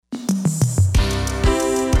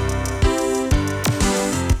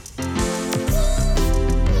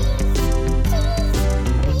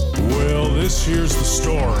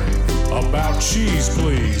story about cheese,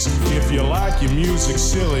 please. If you like your music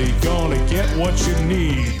silly, gonna get what you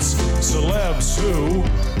need. Celebs who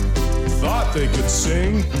thought they could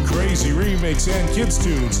sing crazy remakes and kids'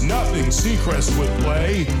 tunes. Nothing Seacrest would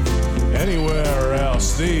play. Anywhere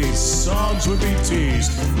else, these songs would be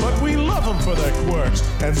teased. But we love them for their quirks,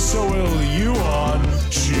 and so will you on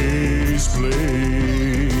Cheese,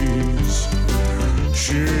 Please.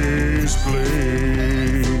 Cheese,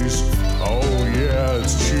 please. Oh, yeah,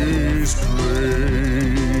 it's cheese,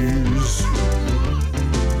 please.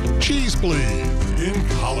 Cheese, please. In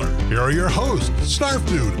color. Here are your hosts, Snarf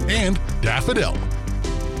Dude and Daffodil.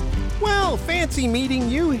 Well, fancy meeting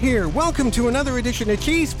you here. Welcome to another edition of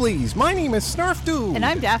Cheese Please. My name is Snarf Dude. And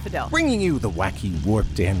I'm Daffodil. Bringing you the wacky,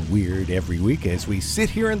 warped, and weird every week as we sit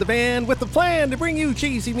here in the van with the plan to bring you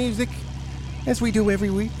cheesy music, as we do every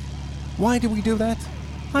week. Why do we do that?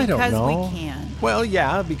 I don't know. Because we can. Well,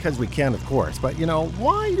 yeah, because we can, of course. But,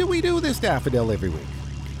 why do we do this, Daffodil, every week?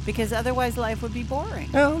 Because otherwise life would be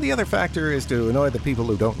boring. Well, the other factor is to annoy the people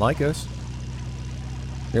who don't like us.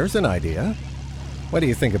 There's an idea. What do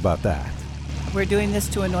you think about that? We're doing this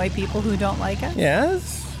to annoy people who don't like us?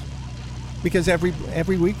 Yes. Because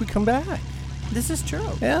every week we come back. This is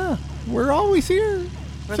true. Yeah, we're always here.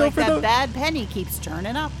 We're like that bad penny keeps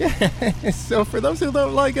turning up. So for those who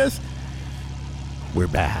don't like us, we're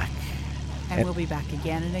back. And we'll be back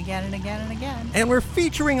again and again and again and again. And we're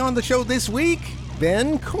featuring on the show this week,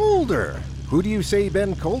 Ben Kolder. Who do you say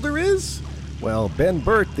Ben Kolder is? Well, Ben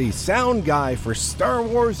Burt, the sound guy for Star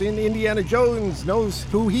Wars and Indiana Jones, knows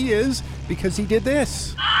who he is because he did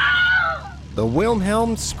this. The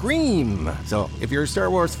Wilhelm Scream. So if you're a Star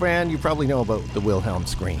Wars fan, you probably know about the Wilhelm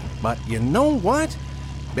Scream. But you know what?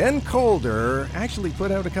 Ben Kolder actually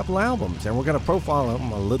put out a couple albums, and we're going to profile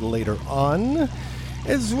him a little later on.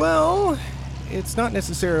 As well, it's not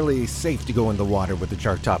necessarily safe to go in the water with the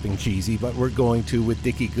chart-topping cheesy, but we're going to with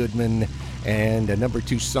Dickie Goodman and a number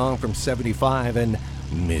 2 song from 75 and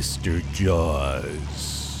Mr.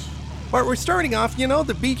 Jaws. But we're starting off,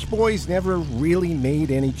 the Beach Boys never really made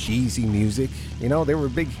any cheesy music. They were a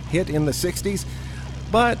big hit in the 60s,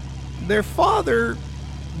 but their father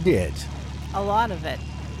did. A lot of it.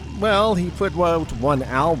 Well, he put out one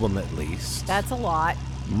album at least. That's a lot.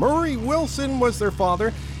 Murray Wilson was their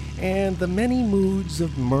father, and the many moods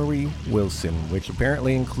of Murray Wilson, which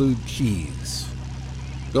apparently include cheese.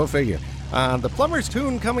 Go figure. The Plumber's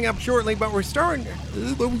Tune coming up shortly, but we're starting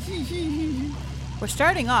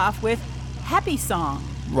off with Happy Song.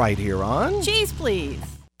 Right here on Cheese, Please.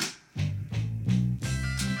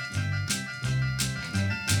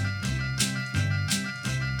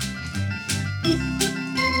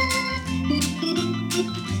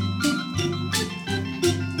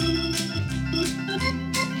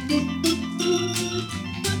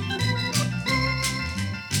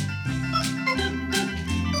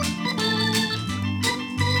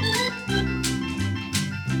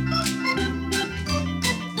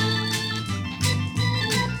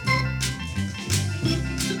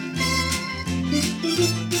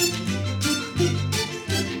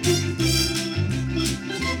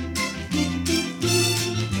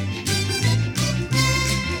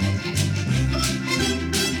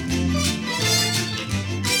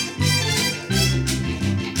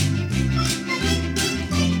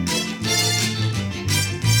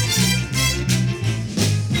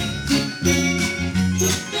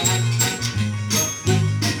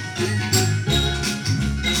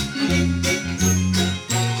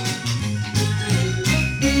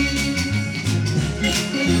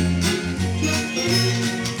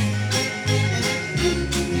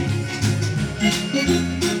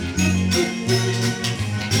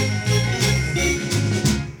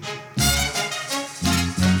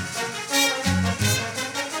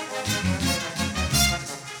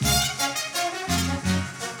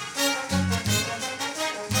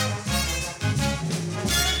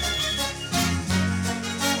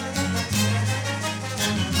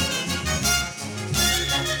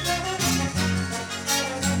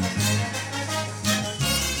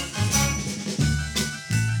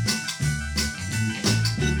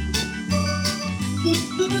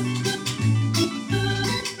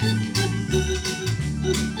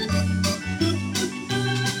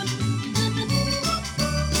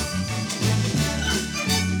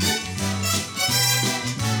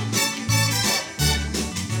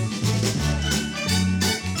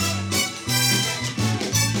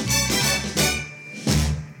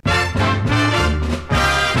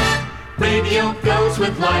 Radio goes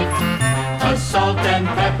with life. A salt and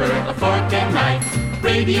pepper, a fork and knife.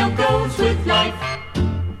 Radio goes with life.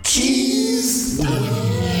 Cheese.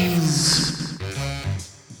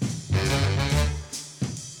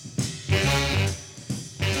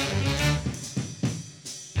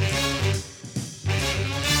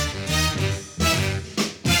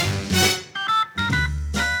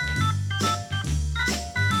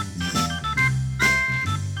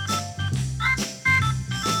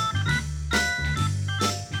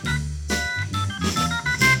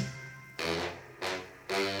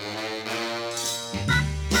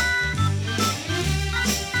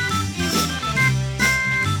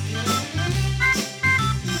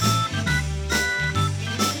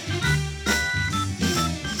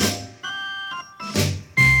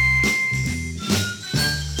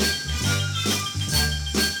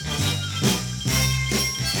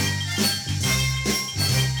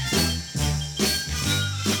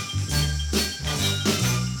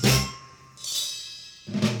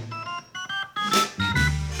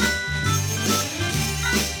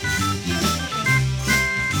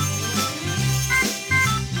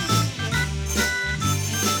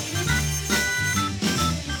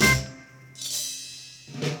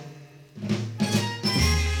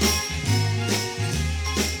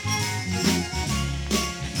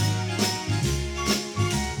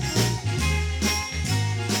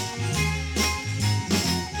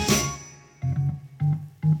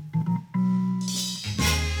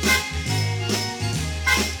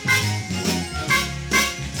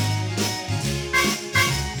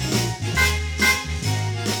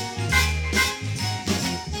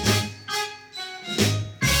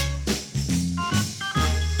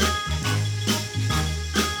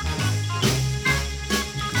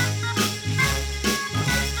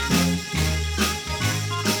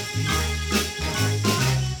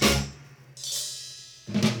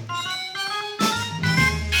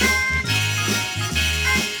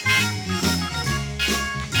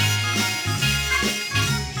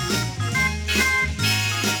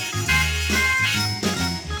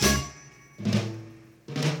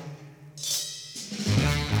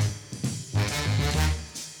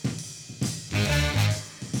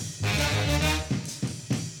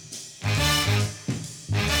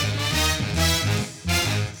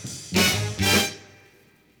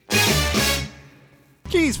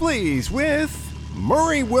 Please with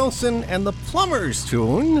Murray Wilson and the Plumbers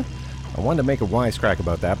tune. I wanted to make a wisecrack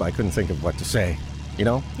about that, but I couldn't think of what to say. You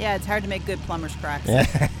know? Yeah, it's hard to make good plumber's cracks.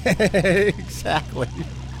 Exactly.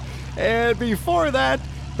 And before that,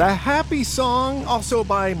 the Happy Song, also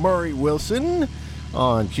by Murray Wilson.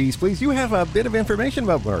 On Cheese Please, you have a bit of information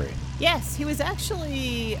about Murray. Yes, he was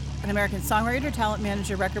actually an American songwriter, talent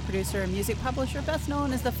manager, record producer, and music publisher, best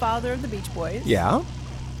known as the father of the Beach Boys. Yeah?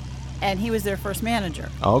 And he was their first manager.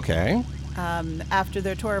 Okay. After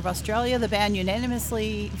their tour of Australia, the band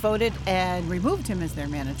unanimously voted and removed him as their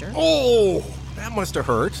manager. Oh, that must have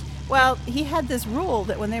hurt. Well, he had this rule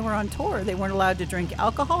that when they were on tour, they weren't allowed to drink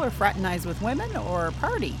alcohol or fraternize with women or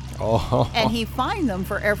party. Oh. And he fined them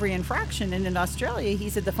for every infraction. And in Australia, he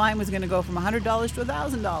said the fine was going to go from $100 to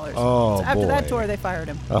 $1,000. Oh, so after that boy. tour, they fired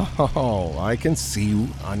him. Oh, I can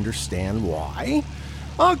understand why.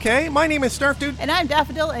 Okay, my name is Snarf Dude. And I'm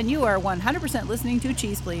Daffodil, and you are 100% listening to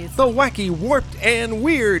Cheese Please. The wacky, warped, and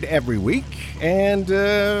weird every week. And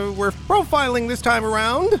we're profiling this time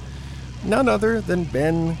around none other than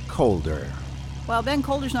Ben Colder. Well, Ben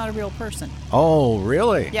Colder's not a real person. Oh,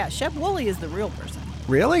 really? Yeah, Shep Woolley is the real person.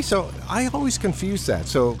 Really? So I always confuse that.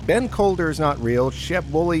 So Ben Colder is not real. Shep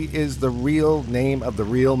Woolley is the real name of the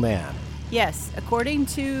real man. Yes, according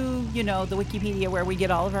to, the Wikipedia where we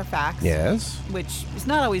get all of our facts. Yes. Which is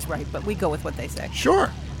not always right, but we go with what they say. Sure.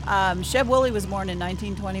 Shep Woolley was born in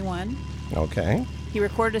 1921. Okay. He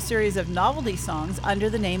recorded a series of novelty songs under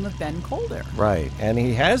the name of Ben Colder. Right. And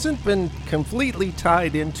he hasn't been completely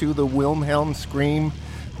tied into the Wilhelm scream,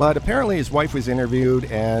 but apparently his wife was interviewed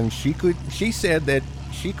and she said that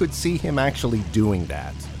she could see him actually doing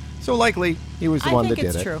that. So likely he was the one that did it.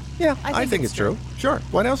 I think it's true. Yeah, I think it's true. Sure.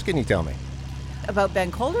 What else can you tell me? About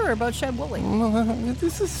Ben Colder or about Shep Woolley?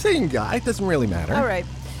 This is the same guy. It doesn't really matter. All right.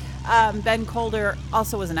 Ben Colder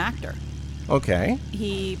also was an actor. Okay.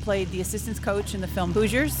 He played the assistance coach in the film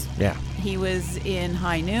Hoosiers. Yeah. He was in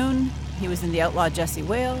High Noon. He was in The Outlaw Jesse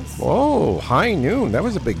Wales. Oh, High Noon. That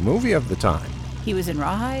was a big movie of the time. He was in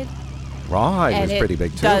Rawhide. Rawhide was pretty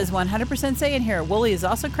big, too. And it does 100% say in here, Woolley is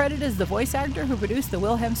also credited as the voice actor who produced the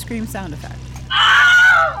Wilhelm scream sound effect.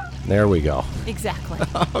 There we go. Exactly.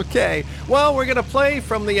 Okay. Well, we're going to play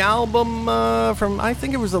from the album from, I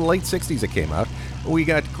think it was the late 60s it came out. We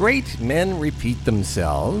got Great Men Repeat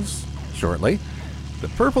Themselves shortly. The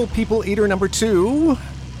Purple People Eater number 2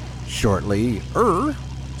 shortly.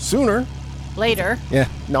 Sooner. Later. Yeah.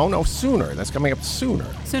 No, sooner. That's coming up sooner.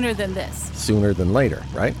 Sooner than this. Sooner than later,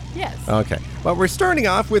 right? Yes. Okay. Well, we're starting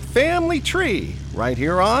off with Family Tree right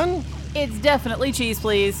here on... It's definitely Cheese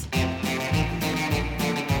Please.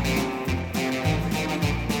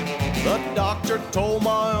 The doctor told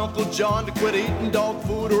my Uncle John to quit eating dog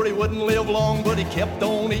food or he wouldn't live long, but he kept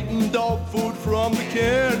on eating dog food from the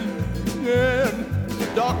can. And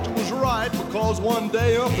the doctor was right, because one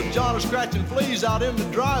day Uncle John was scratching fleas out in the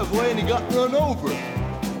driveway and he got run over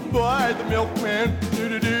by the milkman.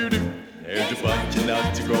 Do-do-do-do. There's a bunch of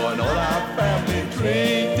nuts growing on our family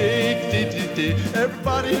tree.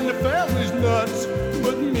 Everybody in the family's nuts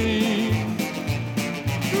but me.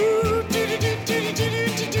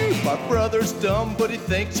 My brother's dumb, but he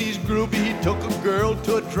thinks he's groovy. He took a girl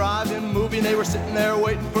to a drive-in movie, and they were sitting there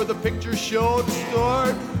waiting for the picture show to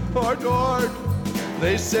start. Hard.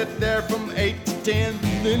 They sit there from 8 to 10,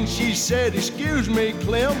 and then she said, "Excuse me,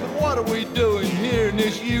 Clem, but what are we doing here in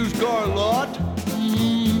this used car lot?"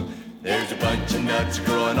 There's a bunch of nuts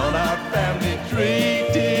growing on our family tree.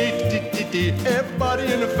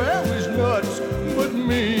 Everybody in the family's nuts but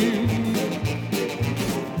me.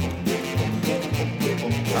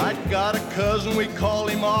 I got a cousin, we call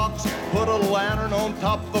him Ox. Put a lantern on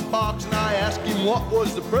top of a box, and I asked him what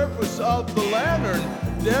was the purpose of the lantern.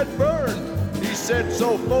 Dead burn. He said,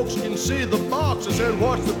 so folks can see the box. I said,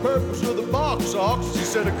 what's the purpose of the box, Ox? He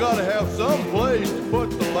said, I gotta have some place to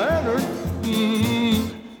put the lantern.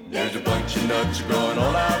 There's a bunch of nuts growing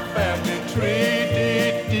on our family tree.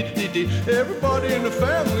 Everybody in the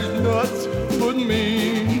family's nuts but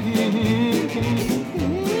me.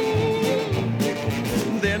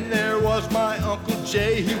 Then there was my Uncle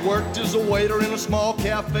Jay. He worked as a waiter in a small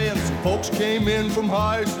cafe, and some folks came in from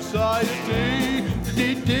high society.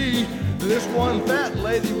 This one fat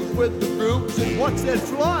lady was with the group. Said, what's that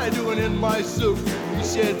fly doing in my soup? He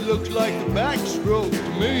said, looks like the backstroke to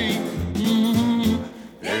me.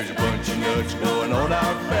 There's a bunch of nuts growing on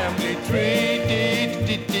our family tree.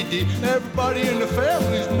 Everybody in the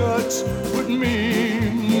family's nuts but me.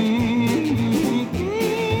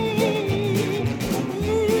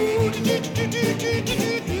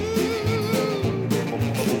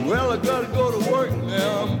 Well, I gotta go to work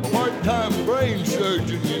now. I'm a part-time brain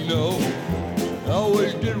surgeon, you know. I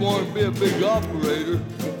always did want to be a big operator.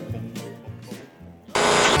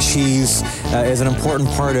 Cheese is an important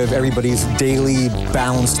part of everybody's daily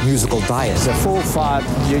balanced musical diet. It's a full fat,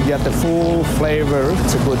 you get the full flavor.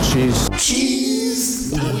 It's a good cheese.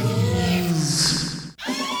 Cheese.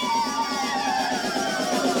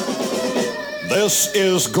 This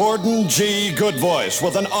is Gordon G. Goodvoice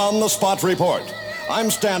with an on-the-spot report. I'm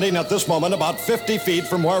standing at this moment about 50 feet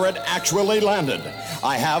from where it actually landed.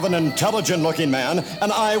 I have an intelligent-looking man,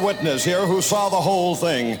 an eyewitness here who saw the whole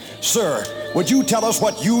thing. Sir, would you tell us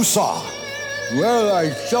what you saw? Well, I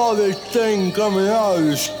saw this thing coming out of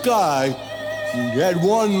the sky. It had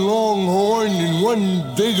one long horn and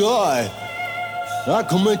one big eye. I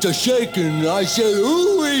commenced shaking. I said,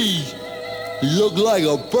 ooh-wee! It looked like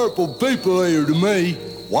a purple people eater to me.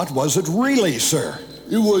 What was it really, sir?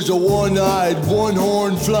 It was a one-eyed,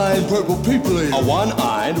 one-horned, flying purple people eater. A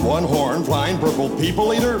one-eyed, one-horned, flying purple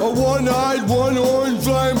people eater? A one-eyed, one-horned,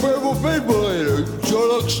 flying purple people eater. Sure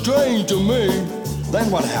looked strange to me.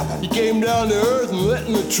 Then what happened? He came down to earth and lit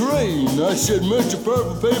in a tree. And I said, Mr.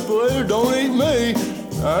 Purple People Eater, don't eat me.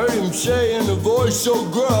 I heard him say in a voice so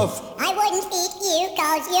gruff, I wouldn't eat you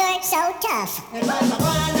cause you're so tough.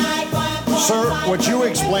 Sir, would you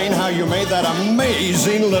explain how you made that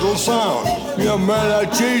amazing little sound? Yeah, man,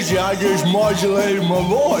 that's easy. I just modulated my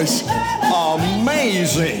voice.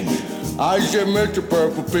 Amazing. I said, Mr.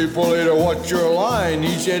 Purple People Eater, what's your line?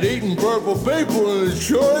 He said, eating purple people, and it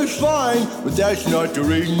sure is fine. But that's not the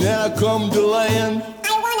reason that I come to land.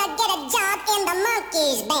 I want to get a job in the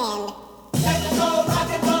Monkees band.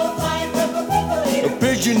 A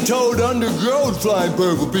pigeon-toed, undergrowth flying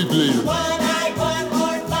purple people eater. One-eyed,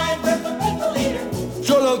 one-horned, flying purple people eater.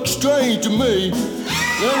 Sure looked strange to me.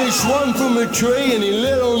 Then he swung from the tree and he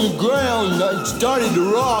lit on the ground. And started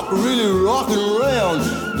to rock, really rocking around.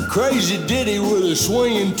 The crazy ditty with a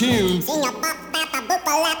swinging tune. Sing a bop, bop, a boop,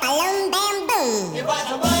 a lap, a lum, bam, boom. It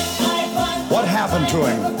was a What happened to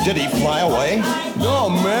him? Did he fly away? No,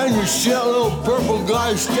 man, you see that little purple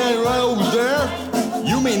guy standing right over there?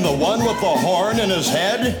 You mean the one with the horn in his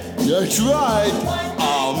head? That's right.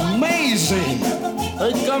 Amazing.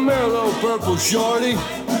 Hey, come here, little purple shorty.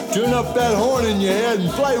 Turn up that horn in your head and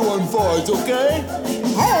play one for us, okay?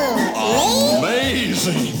 Oh,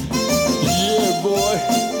 amazing. Yeah, boy.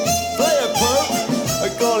 Play it, Perp. I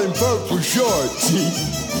call him Perp for short, see?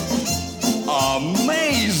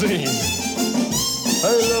 Amazing.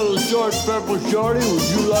 Hey, little short purple shorty, would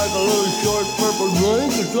you like a little short purple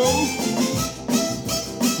drink or something?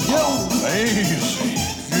 Amazing.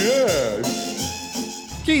 Yes.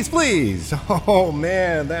 Cheese, please. Oh,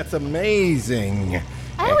 man, that's amazing.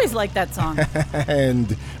 I always like that song.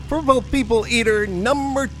 And Purple People Eater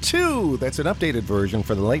number 2. That's an updated version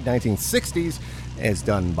for the late 1960s, as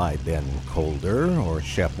done by Ben Colder, or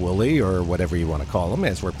Shep Woolley, or whatever you want to call him,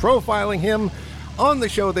 as we're profiling him on the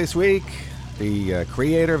show this week. The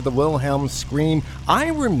creator of the Wilhelm Scream. I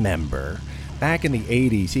remember back in the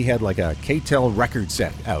 80s, he had like a K-Tel record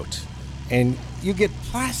set out. And you get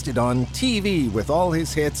plastered on TV with all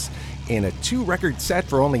his hits in a 2-record set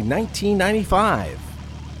for only $19.95.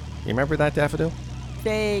 You remember that, Daffodil?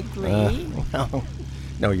 Vaguely.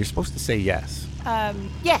 No, you're supposed to say yes.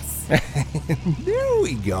 Yes. There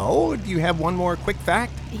we go. Do you have one more quick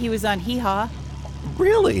fact? He was on Hee Haw.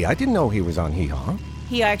 Really? I didn't know he was on Hee Haw.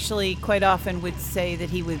 He actually quite often would say that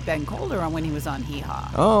he was Ben Colder on when he was on Hee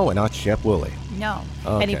Haw. Oh, and not Shep Woolley. No.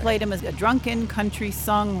 Okay. And he played him as a drunken country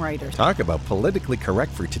songwriter. Talk about politically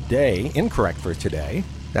correct for today, incorrect for today.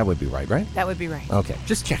 That would be right? That would be right. Okay,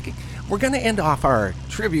 just checking. We're going to end off our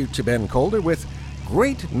tribute to Ben Colder with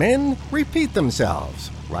Great Men Repeat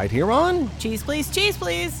Themselves, right here on Cheese Please, Cheese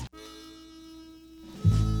Please.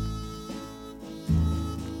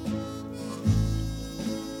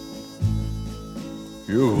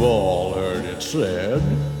 You've all heard it said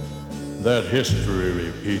that history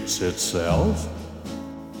repeats itself.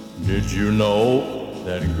 Did you know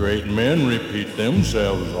that great men repeat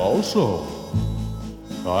themselves also?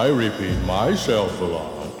 I repeat myself a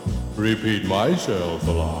lot, repeat myself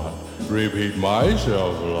a lot, repeat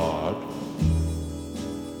myself a lot.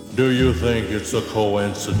 Do you think it's a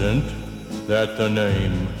coincidence that the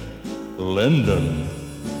name Lyndon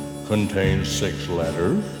contains 6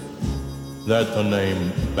 letters? That the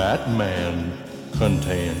name Batman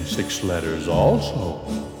contains 6 letters also?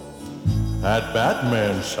 At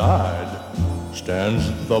Batman's side stands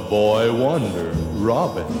the boy wonder,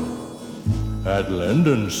 Robin. At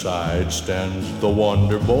Lyndon's side stands the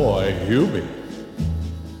wonder boy, Hubie.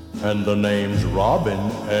 And the names Robin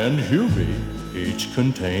and Hubie each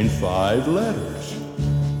contain 5 letters.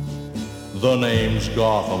 The names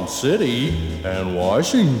Gotham City and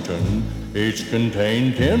Washington Each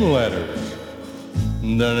contain 10 letters.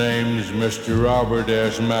 The names Mr. Robert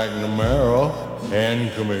S. McNamara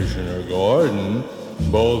and Commissioner Gordon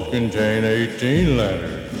both contain 18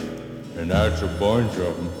 letters, and that's a bunch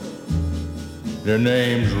of them. The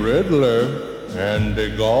names Riddler and De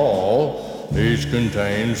Gaulle each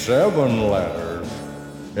contain 7 letters.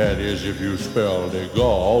 That is, if you spell De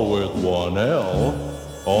Gaulle with 1 L.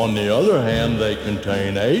 On the other hand, they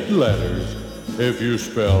contain 8 letters if you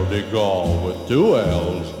spell De Gaulle with 2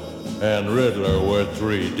 L's and Riddler with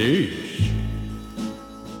 3 D's.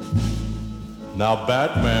 Now,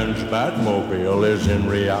 Batman's Batmobile is in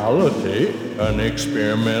reality an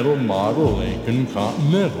experimental model Lincoln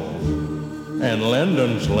Continental. And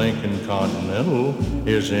Lendon's Lincoln Continental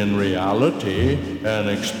is in reality an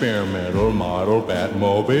experimental model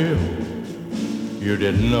Batmobile. You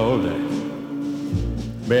didn't know that.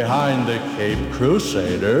 Behind the Cape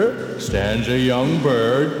Crusader stands a young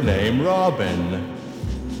bird named Robin.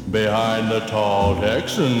 Behind the tall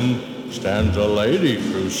Texan stands a lady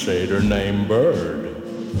crusader named Bird.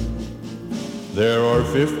 There are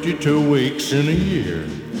 52 weeks in a year.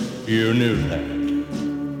 You knew that.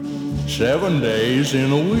 7 days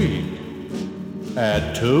in a week.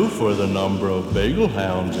 Add 2 for the number of Beagle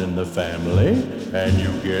Hounds in the family, and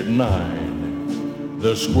you get 9.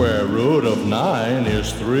 The square root of 9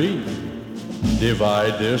 is 3.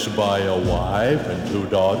 Divide this by a wife and 2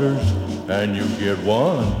 daughters, and you get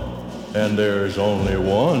 1. And there's only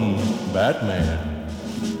 1 Batman.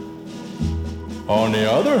 On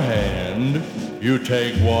the other hand, you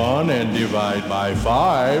take 1 and divide by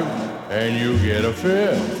 5, and you get a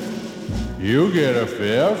 5th. You get a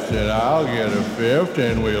 5th, and I'll get a 5th,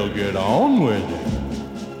 and we'll get on with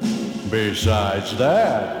it. Besides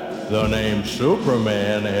that, the names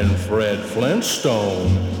Superman and Fred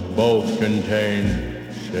Flintstone both contain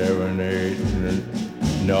 7,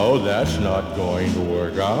 8, no, that's not going to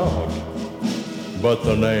work out. But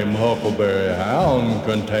the name Huckleberry Hound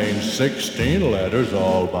contains 16 letters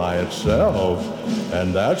all by itself,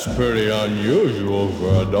 and that's pretty unusual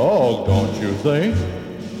for a dog, don't you think?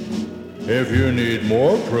 If you need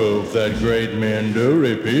more proof that great men do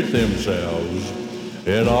repeat themselves,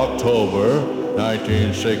 in October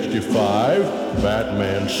 1965,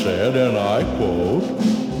 Batman said, and I quote,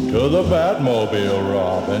 "To the Batmobile,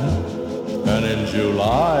 Robin." And in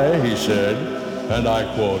July, he said, and I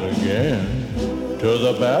quote again, "To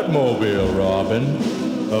the Batmobile, Robin."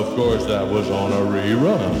 Of course, that was on a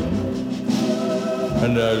rerun.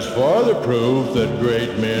 And as for the proof that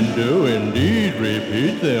great men do indeed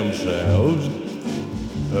repeat themselves,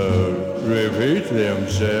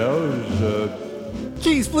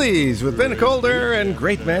 Cheese Please with Ben Calder, and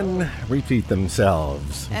great men repeat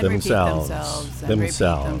themselves. And themselves.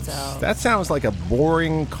 That sounds like a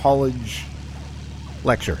boring college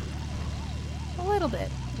lecture. A little bit.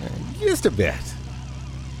 Just a bit.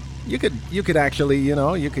 You could actually,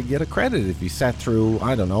 you could get a credit if you sat through,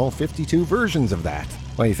 52 versions of that.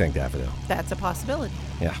 What do you think, Daffodil? That's a possibility.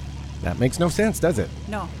 Yeah. That makes no sense, does it?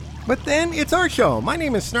 No. But then it's our show. My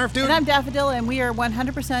name is Snarf Dude. And I'm Daffodil, and we are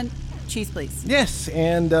 100% Cheese Please. Yes,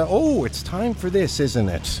 and it's time for this, isn't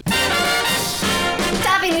it?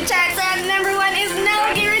 Topping the charts as number 1 is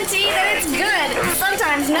no guarantee that it's good.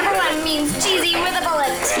 Sometimes number 1 means cheesy with a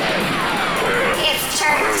bullet. It's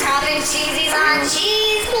chart-topping cheesies on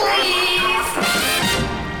Cheese Please.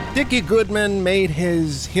 Dickie Goodman made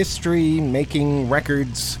his history making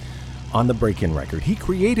records on the break-in record. He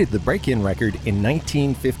created the break-in record in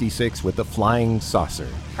 1956 with the Flying Saucer.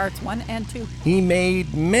 Parts 1 and 2. He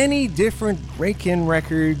made many different break-in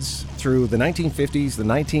records through the 1950s, the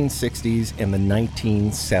 1960s, and the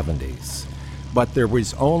 1970s. But there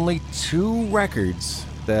was only 2 records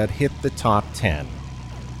that hit the top 10.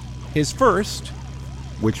 His first,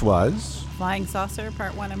 which was... Flying Saucer,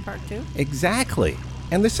 Part 1 and Part 2? Exactly.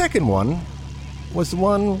 And the second one was the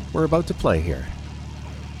one we're about to play here.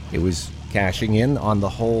 It was cashing in on the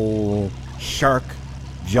whole Shark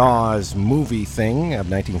Jaws movie thing of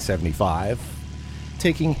 1975,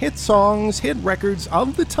 taking hit songs, hit records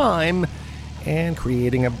of the time, and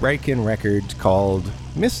creating a break-in record called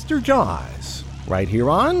Mr. Jaws, right here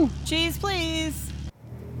on Cheese Please.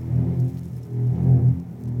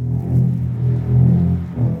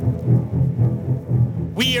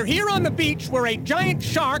 We are here on the beach where a giant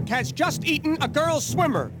shark has just eaten a girl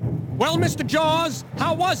swimmer. Well, Mr. Jaws,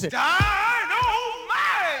 how was it? Dynamite!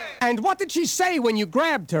 And what did she say when you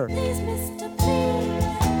grabbed her? Please, Mr.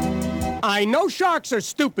 Please. I know sharks are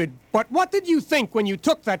stupid, but what did you think when you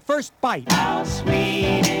took that first bite? How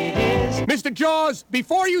sweet it is. Mr. Jaws,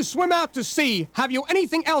 before you swim out to sea, have you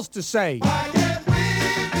anything else to say? Why can't we be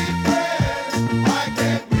friends? Why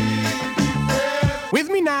can't we be With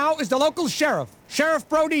me now is the local sheriff. Sheriff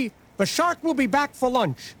Brody, the shark will be back for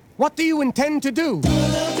lunch. What do you intend to do?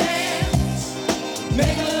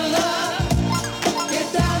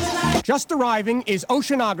 Just arriving is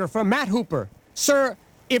oceanographer Matt Hooper. Sir,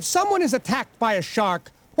 if someone is attacked by a shark,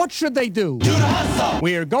 what should they do?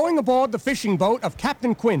 We're going aboard the fishing boat of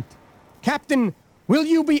Captain Quint. Captain, will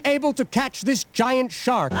you be able to catch this giant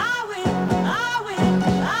shark?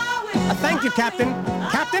 Thank you, Captain.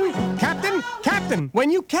 Captain,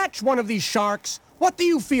 when you catch one of these sharks, what do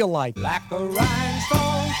you feel like? Like a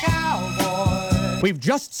rhinestone cowboy. We've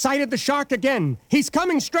just sighted the shark again. He's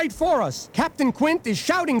coming straight for us. Captain Quint is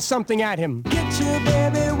shouting something at him. Get your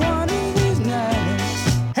baby one of these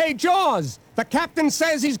nights. Hey, Jaws, the captain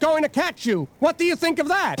says he's going to catch you. What do you think of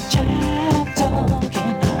that?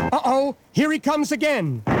 Uh-oh, here he comes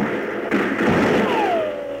again.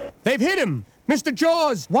 They've hit him. Mr.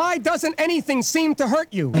 Jaws, why doesn't anything seem to hurt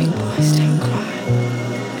you? Big boys don't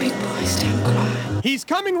cry. Big boys don't cry. He's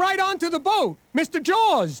coming right onto the boat. Mr.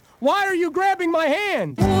 Jaws, why are you grabbing my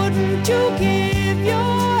hand? Wouldn't you give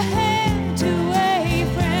your hand to a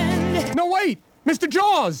friend? No, wait. Mr.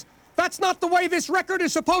 Jaws, that's not the way this record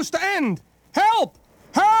is supposed to end. Help!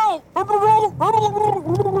 Help!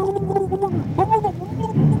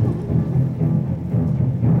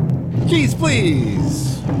 Cheese,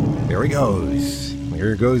 please. There he goes.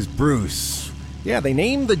 Here goes Bruce. Yeah, they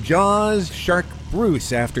named the Jaws shark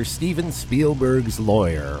Bruce after Steven Spielberg's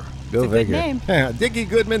lawyer. Go figure. Good name. Yeah, Dickie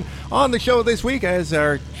Goodman on the show this week as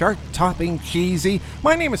our shark-topping cheesy.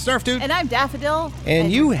 My name is Snarf Dude. And I'm Daffodil. And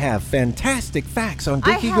you have fantastic facts on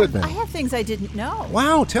Dickie Goodman. I have things I didn't know.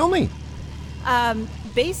 Wow, tell me.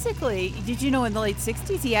 Basically, did you know in the late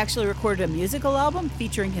 60s he actually recorded a musical album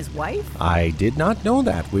featuring his wife? I did not know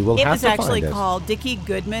that. We will have to find it. It was actually called Dickie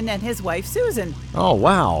Goodman and his wife Susan. Oh,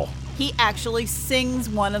 wow. He actually sings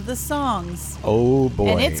one of the songs. Oh, boy.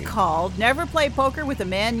 And it's called Never Play Poker with a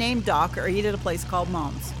Man Named Doc or Eat at a Place Called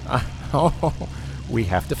Mom's. We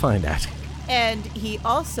have to find that. And he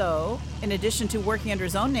also, in addition to working under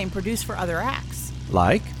his own name, produced for other acts.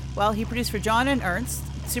 Like? Well, he produced for John and Ernst,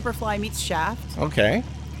 Superfly Meets Shaft. Okay.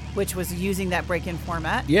 Which was using that break-in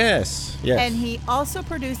format. Yes. And he also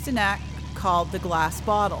produced an act called The Glass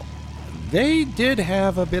Bottle. They did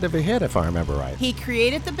have a bit of a hit, if I remember right. He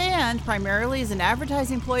created the band primarily as an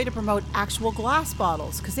advertising ploy to promote actual glass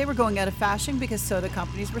bottles because they were going out of fashion because soda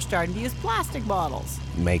companies were starting to use plastic bottles.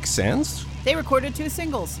 Makes sense. They recorded 2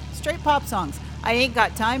 singles, straight pop songs. I Ain't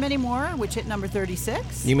Got Time Anymore, which hit number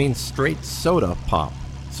 36. You mean straight soda pop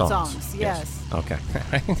songs? Songs, yes. Okay.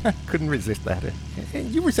 I couldn't resist that.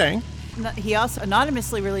 You were saying? He also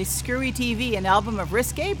anonymously released Screwy TV, an album of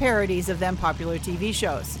risque parodies of them popular TV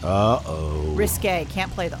shows. Uh-oh. Risque,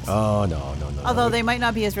 can't play those. Oh, no. Although they might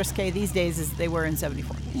not be as risque these days as they were in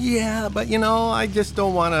 74. Yeah, but I just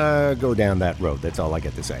don't want to go down that road. That's all I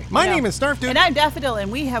get to say. My name is Snarf Dude. And I'm Daffodil,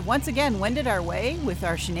 and we have once again wended our way with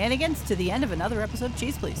our shenanigans to the end of another episode of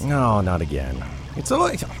Cheese Please. No, not again.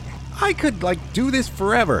 I could, do this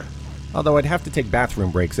forever. Although I'd have to take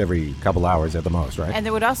bathroom breaks every couple hours at the most, right? And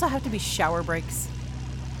there would also have to be shower breaks.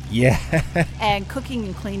 Yeah. And cooking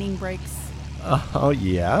and cleaning breaks. Oh,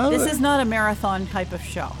 yeah? This is not a marathon type of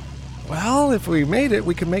show. Well, if we made it,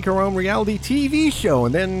 we could make our own reality TV show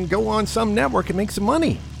and then go on some network and make some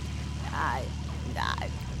money. I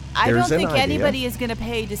don't think anybody is going to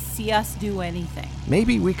pay to see us do anything.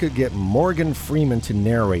 Maybe we could get Morgan Freeman to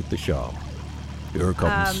narrate the show. Here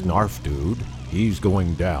comes Snarf Dude. He's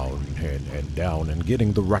going down and down and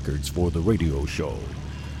getting the records for the radio show.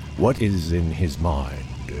 What is in his mind?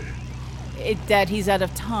 That he's out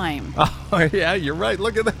of time. Oh, yeah, you're right.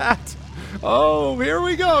 Look at that. Oh, here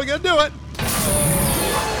we go. We gotta do it.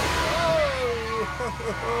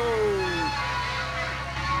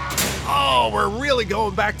 Oh, we're really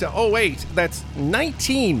going back to 08. That's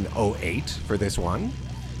 1908 for this one.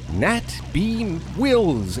 Nat B.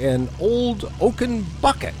 Wills and Old Oaken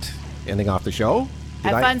Bucket. Ending off the show.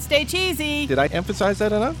 Have fun, stay cheesy. Did I emphasize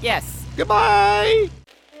that enough? Yes. Goodbye.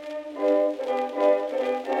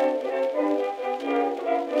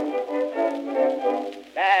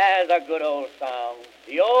 That's a good old song.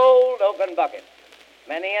 The Old Oaken Bucket.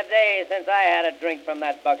 Many a day since I had a drink from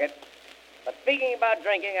that bucket. But speaking about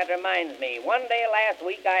drinking, that reminds me. One day last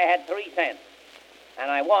week I had 3 cents. And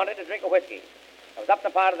I wanted to drink a whiskey. I was up in the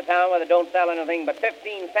part of the town where they don't sell anything but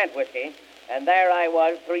 15-cent whiskey. And there I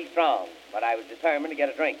was, 3 strong, but I was determined to get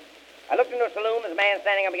a drink. I looked into a saloon, there's a man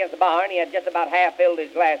standing up against the bar, and he had just about half filled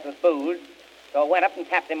his glass with booze. So I went up and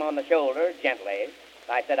tapped him on the shoulder, gently.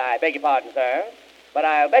 I said, I beg your pardon, sir, but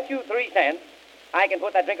I'll bet you 3 cents I can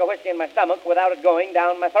put that drink of whiskey in my stomach without it going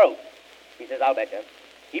down my throat. He says, I'll bet you.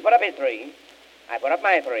 He put up his 3. I put up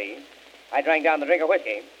my 3. I drank down the drink of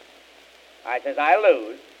whiskey. I says, I'll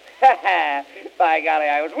lose. By golly,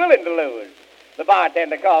 I was willing to lose. The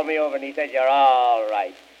bartender called me over and he said, you're all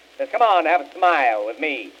right. Says, come on, have a smile with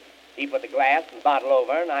me. He put the glass and bottle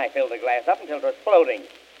over, and I filled the glass up until it was floating.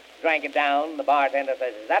 Drank it down. The bartender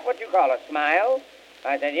says, is that what you call a smile?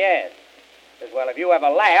 I said, yes. Says, well, if you ever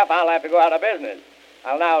laugh, I'll have to go out of business.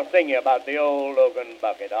 I'll now sing you about the old oaken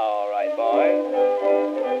bucket. All right, boys.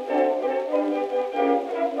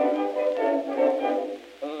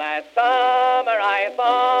 Last summer I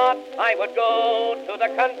thought I would go to the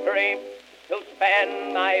country to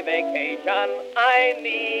spend my vacation. I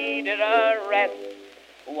needed a rest.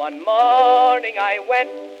 One morning I went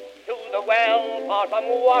to the well for some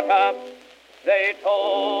water. They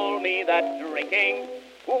told me that drinking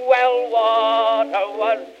well water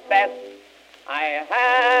was best. I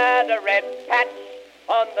had a red patch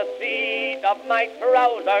on the seat of my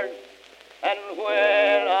trousers, and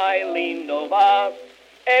when I leaned over,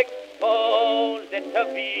 exposed it to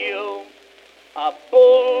view, a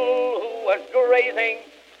bull who was grazing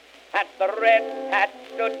at the red patch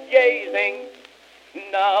stood gazing.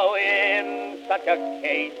 Now in such a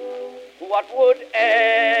case, what would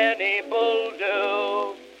any bull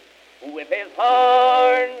do? With his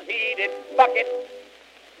horns he did bucket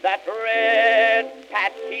that red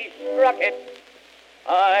patch, he struck it.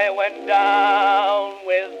 I went down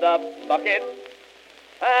with the bucket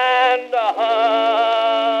and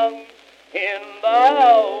hung in the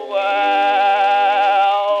well.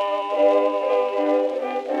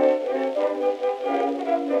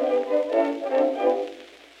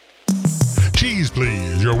 Cheese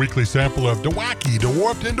Please, your weekly sample of DeWacky,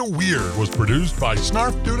 DeWarped, and DeWeird was produced by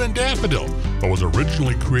Snarf Dude and Daffodil, but was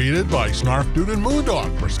originally created by Snarf Dude and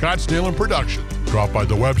Moondog for Scottsdale and Production. Drop by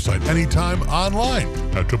the website anytime online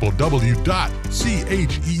at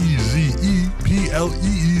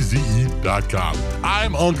www.cheezepleeze.com.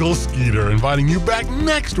 I'm Uncle Skeeter, inviting you back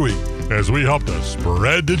next week as we help to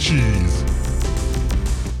spread the cheese.